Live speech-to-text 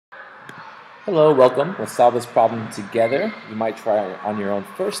Hello, welcome. Let's solve this problem together. You might try it on your own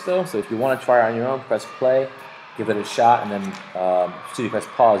first, though. So if you want to try it on your own, press play, give it a shot, and then press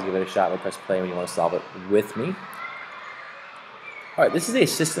pause, give it a shot, and then press play when you want to solve it with me. All right, this is a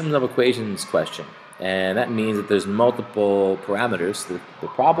systems of equations question, and that means that there's multiple parameters to the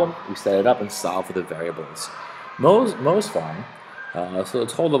problem. We set it up and solve for the variables. Mo's farm. So a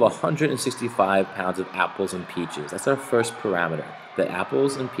total of 165 pounds of apples and peaches. That's our first parameter. The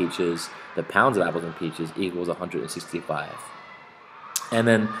apples and peaches, the pounds of apples and peaches equals 165. And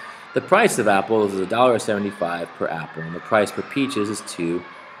then the price of apples is $1.75 per apple, and the price per peaches is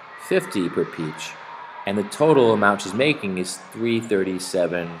 $2.50 per peach. And the total amount she's making is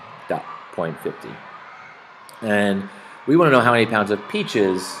 $337.50. And we want to know how many pounds of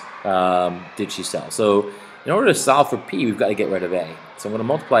peaches did she sell. So in order to solve for P, we've got to get rid of A. So I'm going to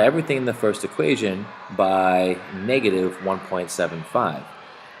multiply everything in the first equation by negative 1.75.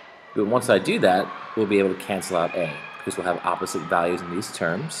 But once I do that, we'll be able to cancel out A, because we'll have opposite values in these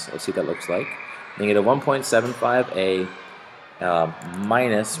terms. Let's see what that looks like. Negative 1.75A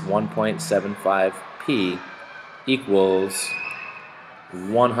minus 1.75P equals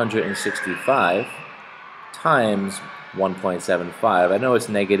 165 times 1.75. I know it's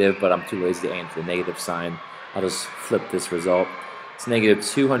negative, but I'm too lazy to aim for the negative sign. I'll just flip this result. It's negative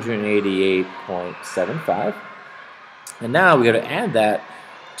 288.75. And now we got to add that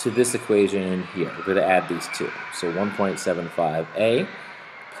to this equation here. We're going to add these two. So 1.75A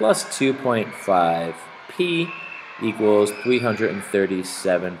plus 2.5P equals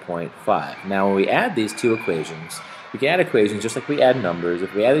 337.5. Now when we add these two equations, we can add equations just like we add numbers.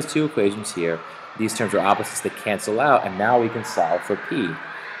 If we add these two equations here, these terms are opposites that cancel out, and now we can solve for P.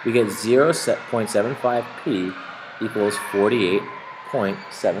 We get 0.75P equals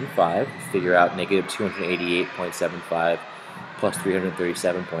 48.75. Figure out negative 288.75 plus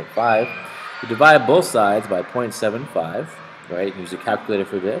 337.5. We divide both sides by 0.75, right? You can use a calculator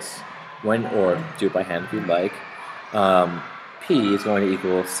for this, or do it by hand if you'd like. P is going to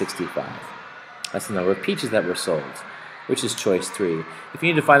equal 65. That's the number of peaches that were sold, which is choice 3. If you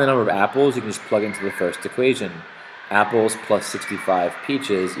need to find the number of apples, you can just plug into the first equation. Apples plus 65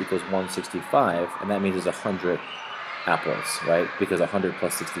 peaches equals 165, and that means there's 100 apples, right? Because 100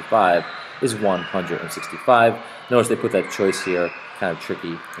 plus 65 is 165. Notice they put that choice here, kind of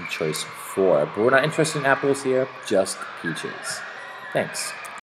tricky, in choice 4. But we're not interested in apples here, just peaches. Thanks.